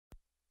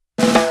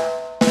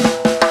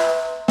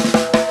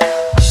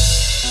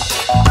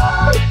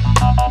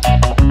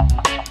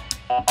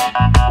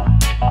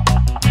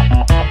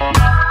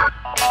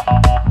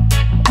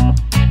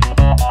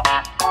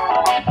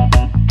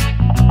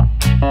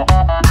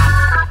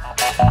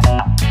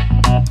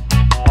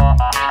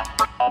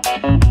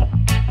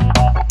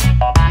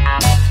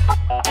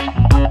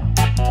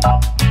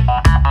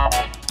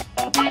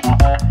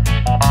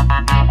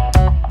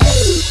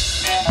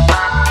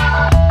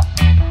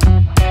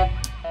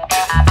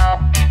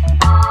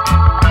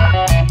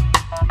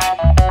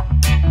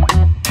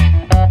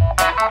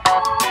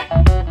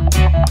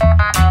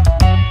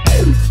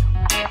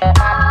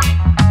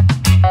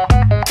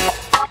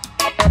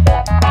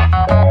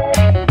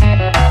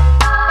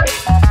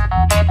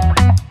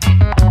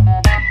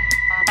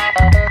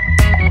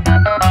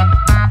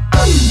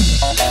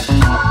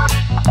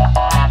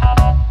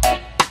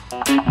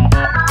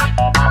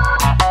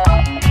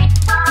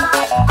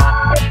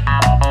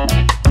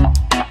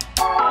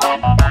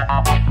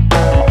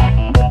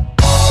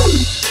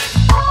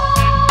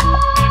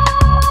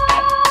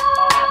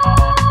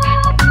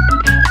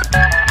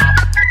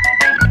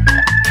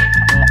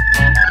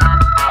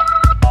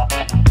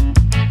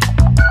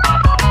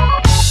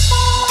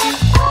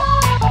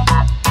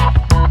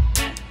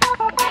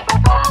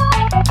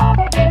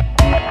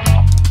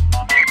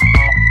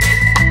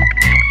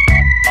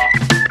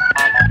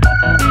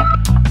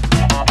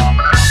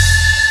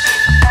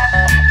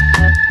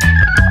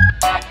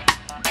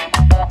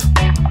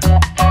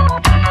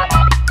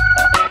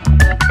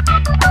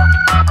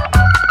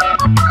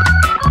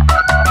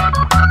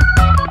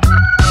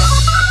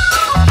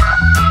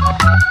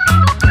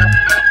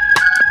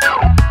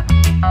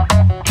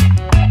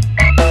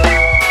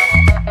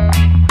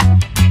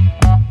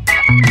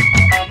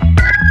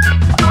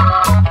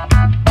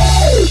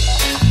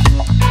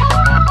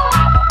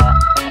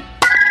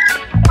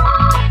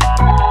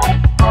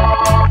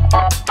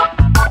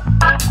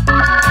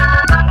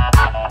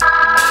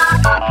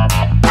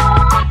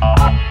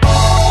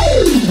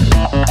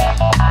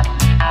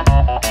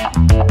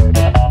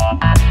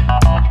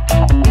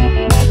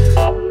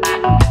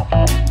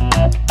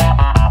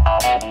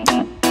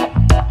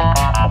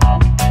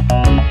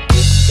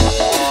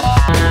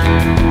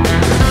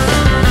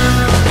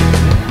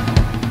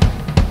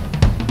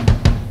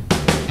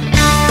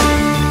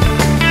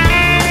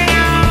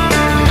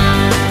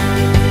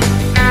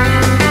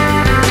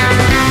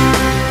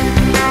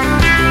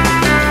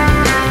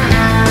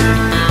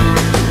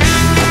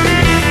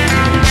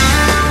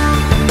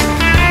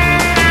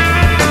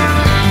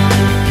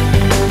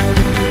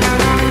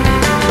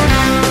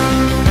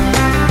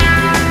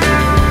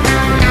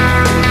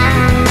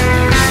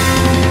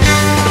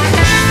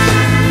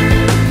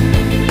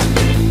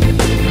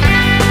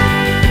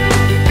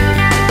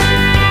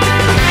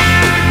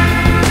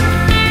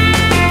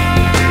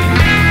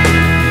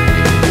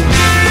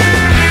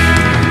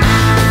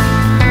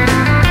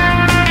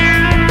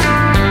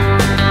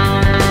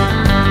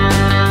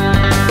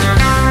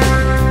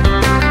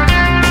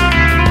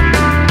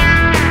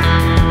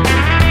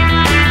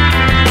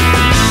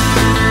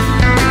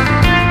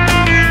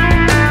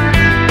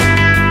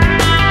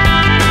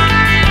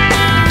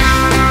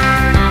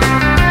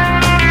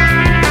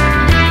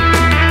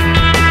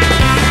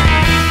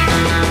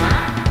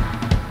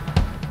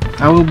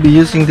I will be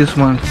using this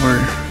one for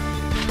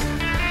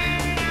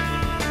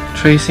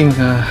tracing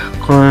the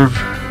curve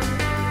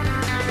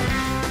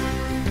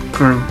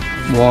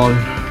wall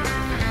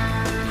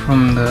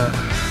from the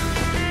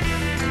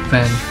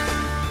van.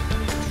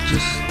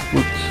 Just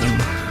put some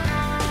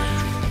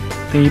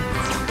tape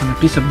on a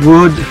piece of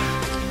wood.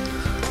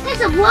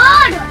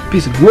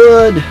 Piece of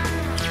wood.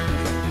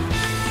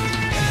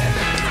 And then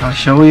I'll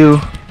show you.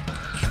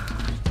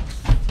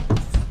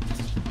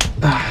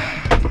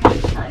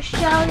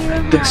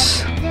 Like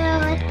this.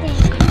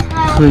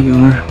 So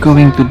you're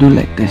going to do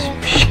like this.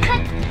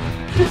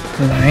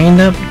 Line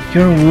up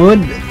your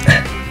wood.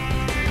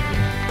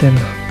 Then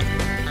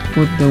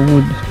put the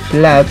wood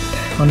flat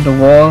on the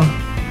wall.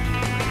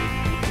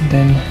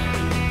 Then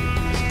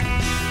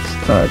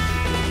start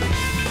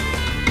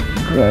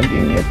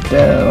dragging it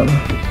down.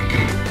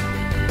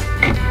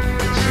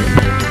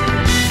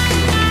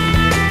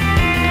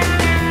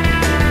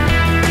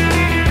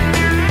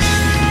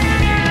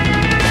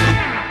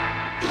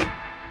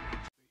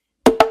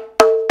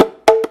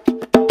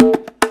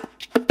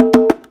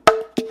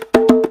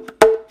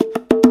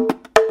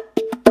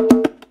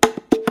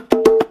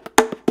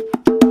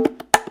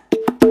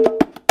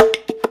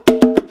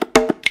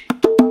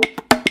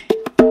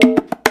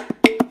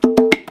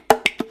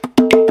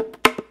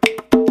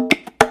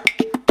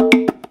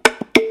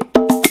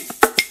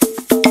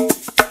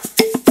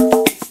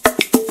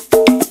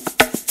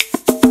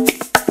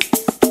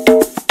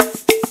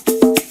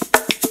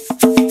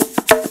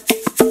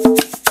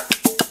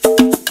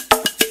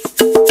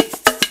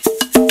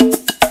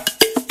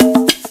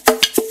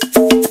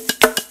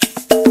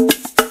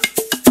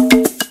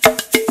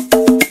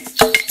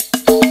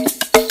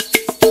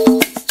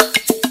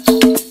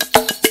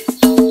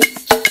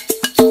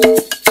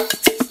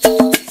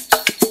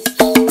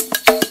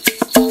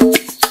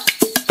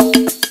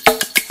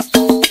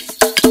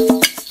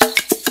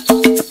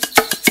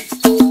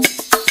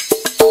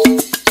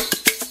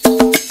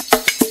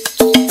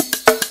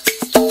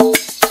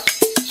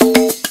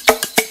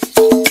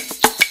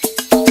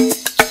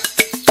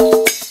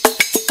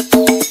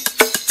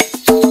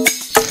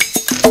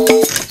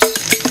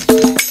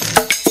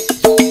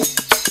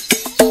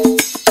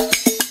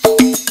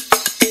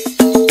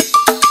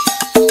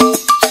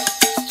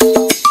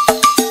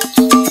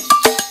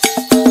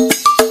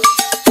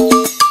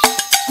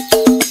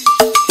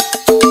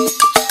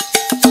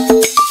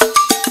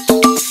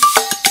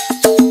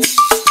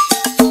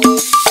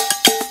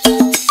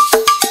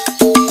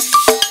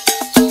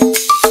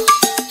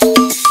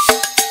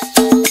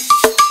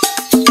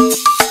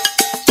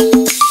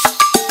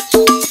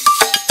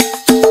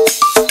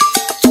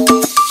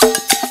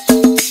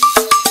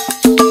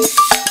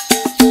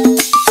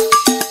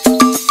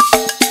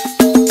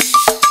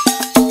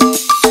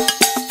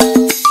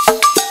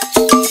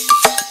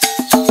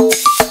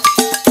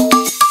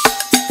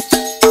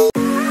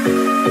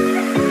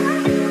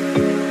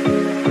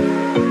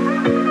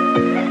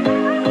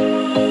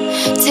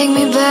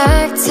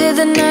 To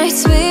the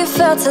nights we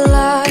felt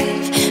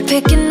alive,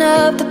 picking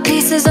up the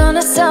pieces on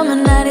a summer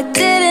night. I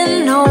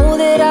didn't know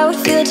that I would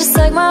feel just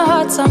like my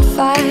heart's on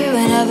fire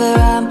whenever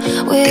I'm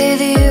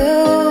with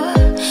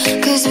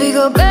you. Cause we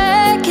go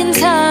back in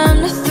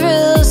time to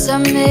thrills I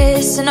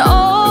miss, and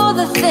all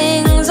the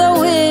things I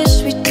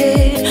wish we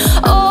did.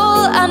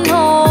 All I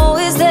know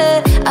is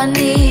that I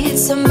need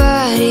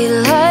somebody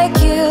like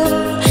you.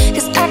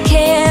 Cause I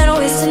can't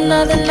waste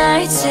another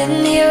night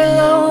sitting here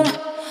alone,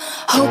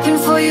 hoping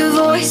for your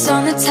voice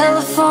on the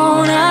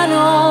telephone. I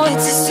know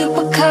it's a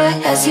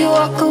supercut as you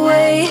walk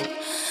away,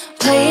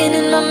 playing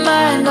in my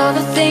mind all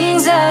the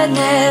things I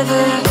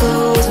never.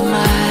 Close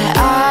my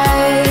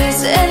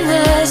eyes and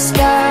the sky